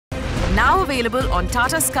Now available on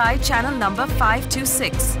Tata Sky channel number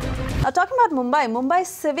 526. Now talking about Mumbai, Mumbai's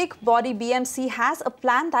civic body BMC has a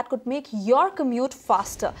plan that could make your commute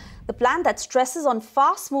faster. The plan that stresses on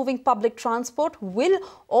fast-moving public transport will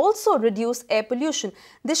also reduce air pollution.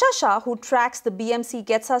 Disha Shah, who tracks the BMC,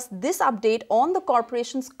 gets us this update on the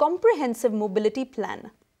corporation's comprehensive mobility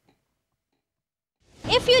plan.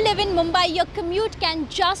 If you live in Mumbai, your commute can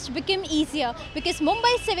just become easier because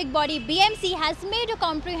Mumbai civic body BMC has made a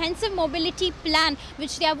comprehensive mobility plan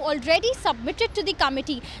which they have already submitted to the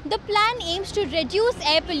committee. The plan aims to reduce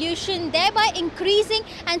air pollution, thereby increasing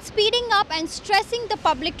and speeding up and stressing the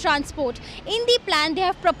public transport. In the plan, they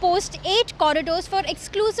have proposed 8 corridors for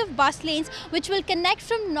exclusive bus lanes which will connect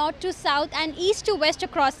from north to south and east to west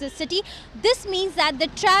across the city. This means that the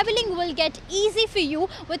travelling will get easy for you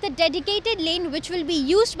with a dedicated lane which will be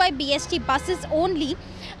used by BST buses only.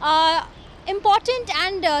 Important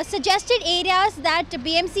and suggested areas that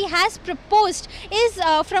BMC has proposed is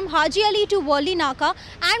from Haji Ali to Worli Naka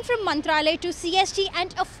and from Mantralaya to CST,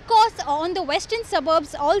 and of course on the western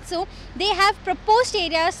suburbs also they have proposed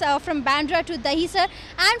areas from Bandra to Dahisar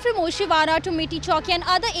and from Oshiwara to Miti Chowki, and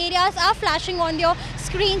other areas are flashing on your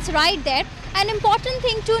screens right there. An important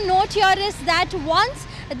thing to note here is that once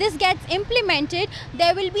this gets implemented,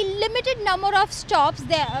 there will be limited number of stops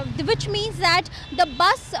there, which means that the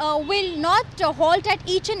bus will not halt at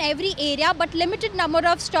each and every area, but limited number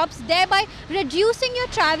of stops, thereby reducing your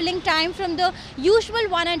travelling time from the usual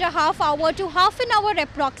 1.5 hours to half an hour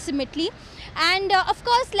approximately. And of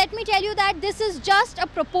course, let me tell you that this is just a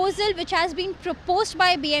proposal which has been proposed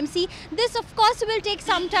by BMC. This of course will take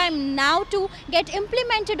some time now to get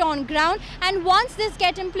implemented on ground, and once this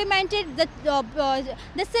get implemented, the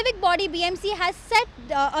civic body BMC has set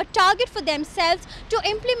a target for themselves to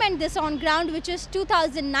implement this on ground, which is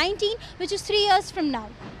 2019, which is 3 years from now.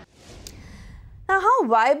 Now, how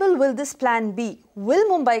viable will this plan be? Will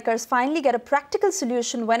Mumbaikars finally get a practical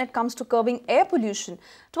solution when it comes to curbing air pollution?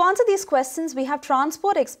 To answer these questions, we have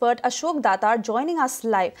transport expert Ashok Datar joining us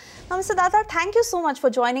live. Now, Mr. Datar, thank you so much for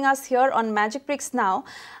joining us here on Magic Bricks Now.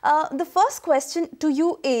 The first question to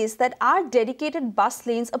you is that are dedicated bus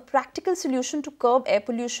lanes a practical solution to curb air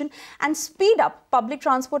pollution and speed up public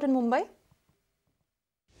transport in Mumbai?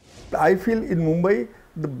 I feel in Mumbai,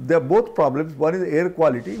 there are both problems. One is air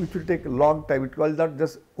quality, which will take a long time. It will not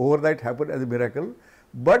just overnight happen as a miracle,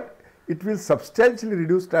 but it will substantially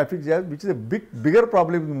reduce traffic jam, which is a bigger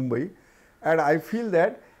problem in Mumbai. And I feel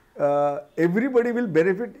that everybody will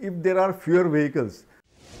benefit if there are fewer vehicles.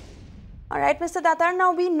 All right, Mr. Datar,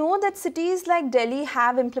 now we know that cities like Delhi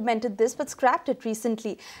have implemented this but scrapped it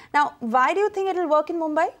recently. Now, why do you think it will work in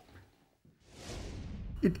Mumbai?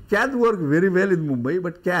 It can work very well in Mumbai,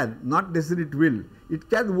 but not necessarily it will. It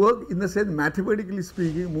can work in the sense, mathematically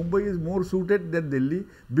speaking, Mumbai is more suited than Delhi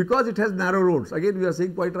because it has narrow roads. Again, we are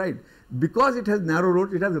saying quite right. Because it has narrow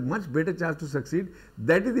roads, it has a much better chance to succeed.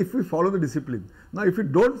 That is if we follow the discipline. Now, if we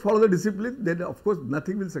don't follow the discipline, then of course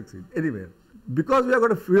nothing will succeed anywhere. Because we have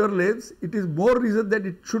got a fewer lanes, it is more reason that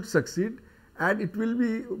it should succeed, and it will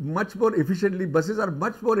be much more efficiently. Buses are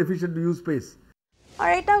much more efficient to use space. All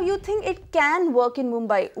right, now you think it can work in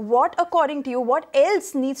Mumbai. What, according to you, what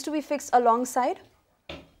else needs to be fixed alongside?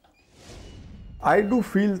 I do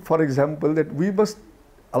feel, for example, that we must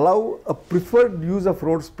allow a preferred use of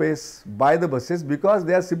road space by the buses because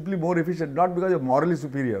they are simply more efficient, not because they are morally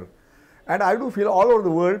superior. And I do feel all over the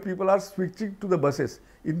world, people are switching to the buses,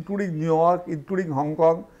 including New York, including Hong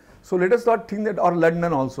Kong. So let us not think that, or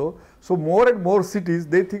London also. So more and more cities,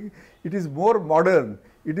 they think it is more modern,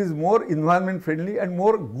 it is more environment friendly and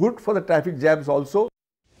more good for the traffic jams also.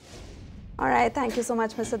 All right, thank you so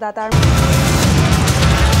much, Mr. Datar.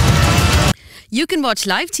 You can watch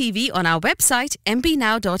live TV on our website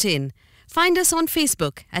mpnow.in. Find us on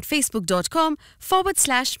Facebook at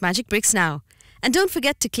facebook.com/magicbricksnow. And don't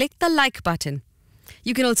forget to click the like button.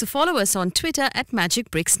 You can also follow us on Twitter at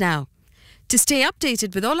magicbricksnow. To stay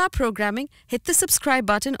updated with all our programming, hit the subscribe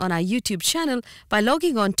button on our YouTube channel by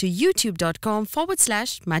logging on to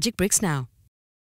youtube.com/magicbricksnow.